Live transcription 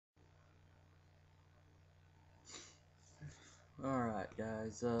Alright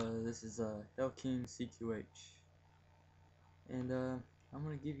guys, this is hellkingcqh, and I'm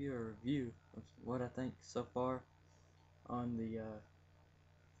going to give you a review of what I think so far on the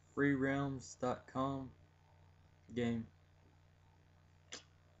Freerealms.com game.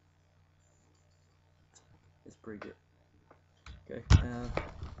 It's pretty good. Okay, I'm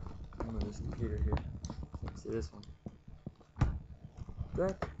on this computer here. See this one?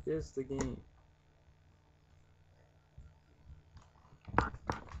 That is the game.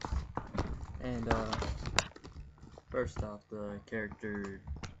 And first off, the character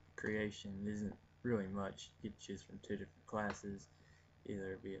creation isn't really much. You can choose from two different classes,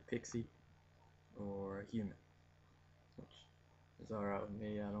 either be a pixie or a human, which is alright with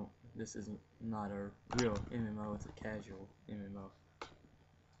me. This isn't not a real MMO, it's a casual MMO.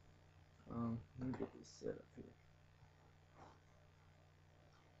 Let me get this set up here.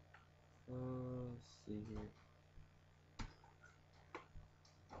 Let's see here.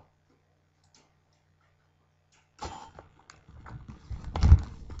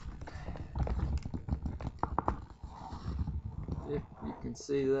 If you can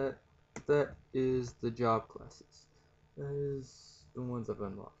see that is the job classes. That is the ones I've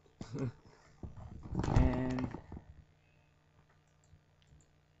unlocked. And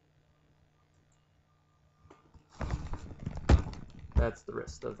that's the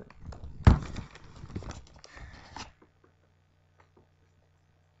rest of it.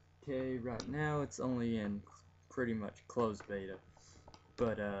 Okay, right now it's only in pretty much closed beta,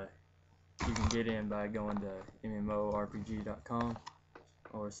 but you can get in by going to MMORPG.com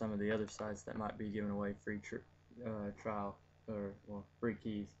or some of the other sites that might be giving away free trial or free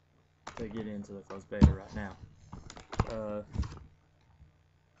keys to get into the closed beta right now.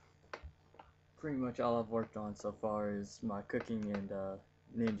 Pretty much all I've worked on so far is my cooking and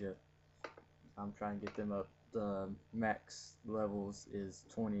ninja. I'm trying to get them up. The max levels is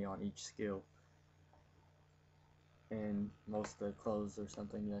 20 on each skill, and most of the clothes or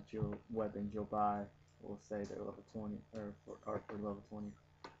something that weapons you'll buy will say they're level 20 or for level 20.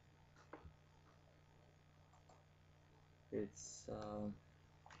 It's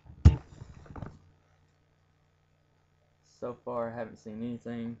so far I haven't seen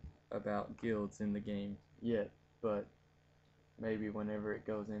anything about guilds in the game yet, but maybe whenever it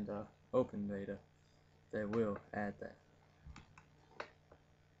goes into open beta they will add that.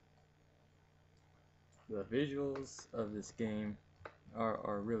 The visuals of this game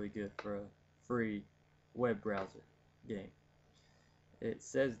are really good for a free web browser game. It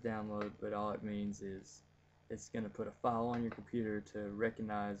says download, but all it means is it's going to put a file on your computer to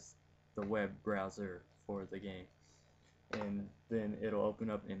recognize the web browser for the game, and then it'll open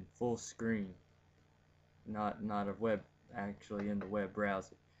up in full screen, not a web, actually in the web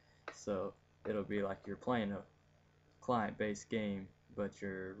browser. So it'll be like you're playing a client-based game, but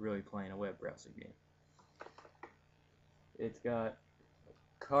you're really playing a web browser game. It's got a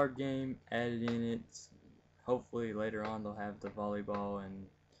card game added in it. Hopefully later on they'll have the volleyball and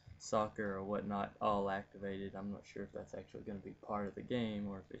soccer or whatnot all activated. I'm not sure if that's actually going to be part of the game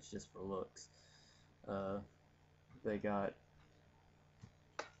or if it's just for looks. They got,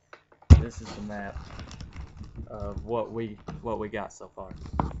 this is the map of what we got so far.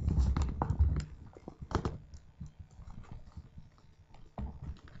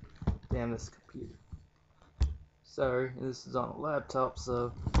 Damn this computer. Sorry, this is on a laptop,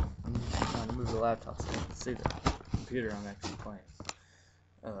 so I'm trying to move the laptop so you can see the computer I'm actually playing.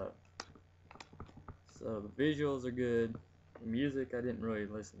 So the visuals are good. The music I didn't really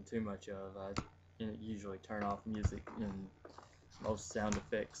listen too much of. I usually turn off music and most sound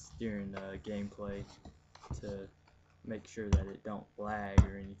effects during gameplay to make sure that it don't lag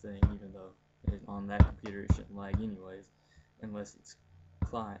or anything, even though on that computer it shouldn't lag anyways, unless it's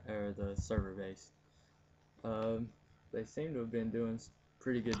client or the server based. They seem to have been doing a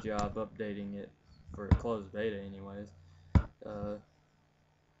pretty good job updating it for a closed beta anyways. The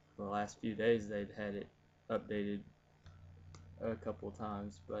last few days they'd had it updated a couple of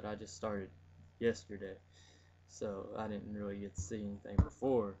times, but I just started yesterday, so I didn't really get to see anything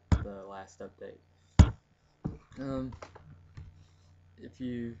before the last update. If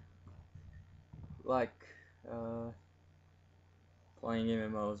you like playing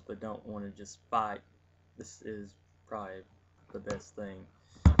MMOs but don't want to just fight, this is probably the best thing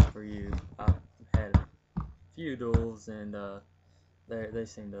for you. I've had a few duels and they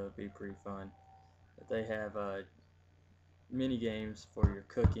seem to be pretty fun. They have mini games for your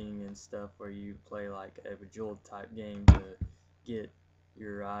cooking and stuff where you play like a Bejeweled type game to get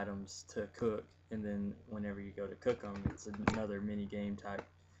your items to cook, and then whenever you go to cook them, it's another mini game type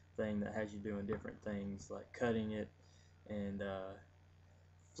thing that has you doing different things like cutting it and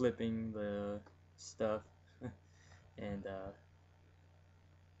flipping the stuff. And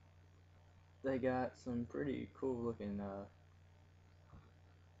they got some pretty cool looking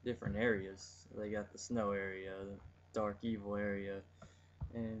different areas. They got the snow area, the dark evil area,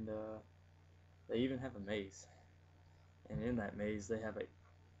 and they even have a maze. And in that maze they have a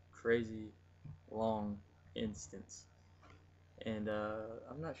crazy long instance. And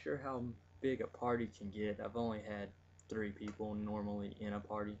I'm not sure how big a party can get. I've only had 3 people normally in a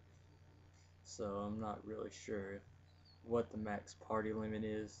party, so I'm not really sure what the max party limit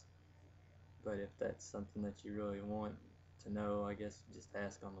is. But if that's something that you really want to know, I guess just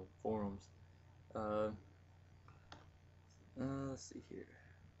ask on the forums. Let's see here.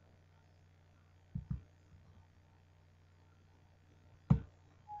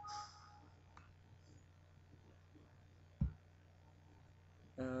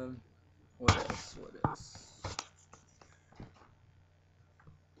 What else? What else?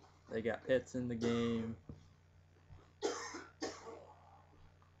 They got pets in the game.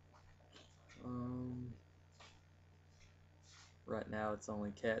 Right now it's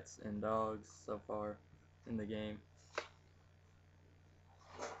only cats and dogs so far in the game.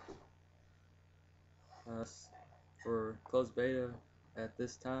 For closed beta at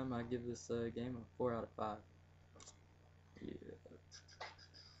this time, I give this game a 4 out of 5. Yeah.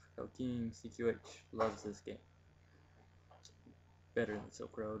 hellkingcqh loves this game. Better than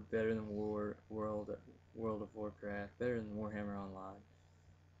Silk Road, better than World of Warcraft, better than Warhammer Online,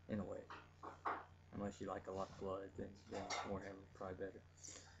 in a way. Unless you like a lot of blood, then Warhammer probably better.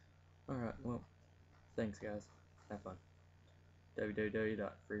 Alright, well, thanks guys. Have fun.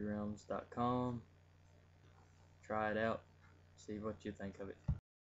 www.freerealms.com. Try it out. See what you think of it.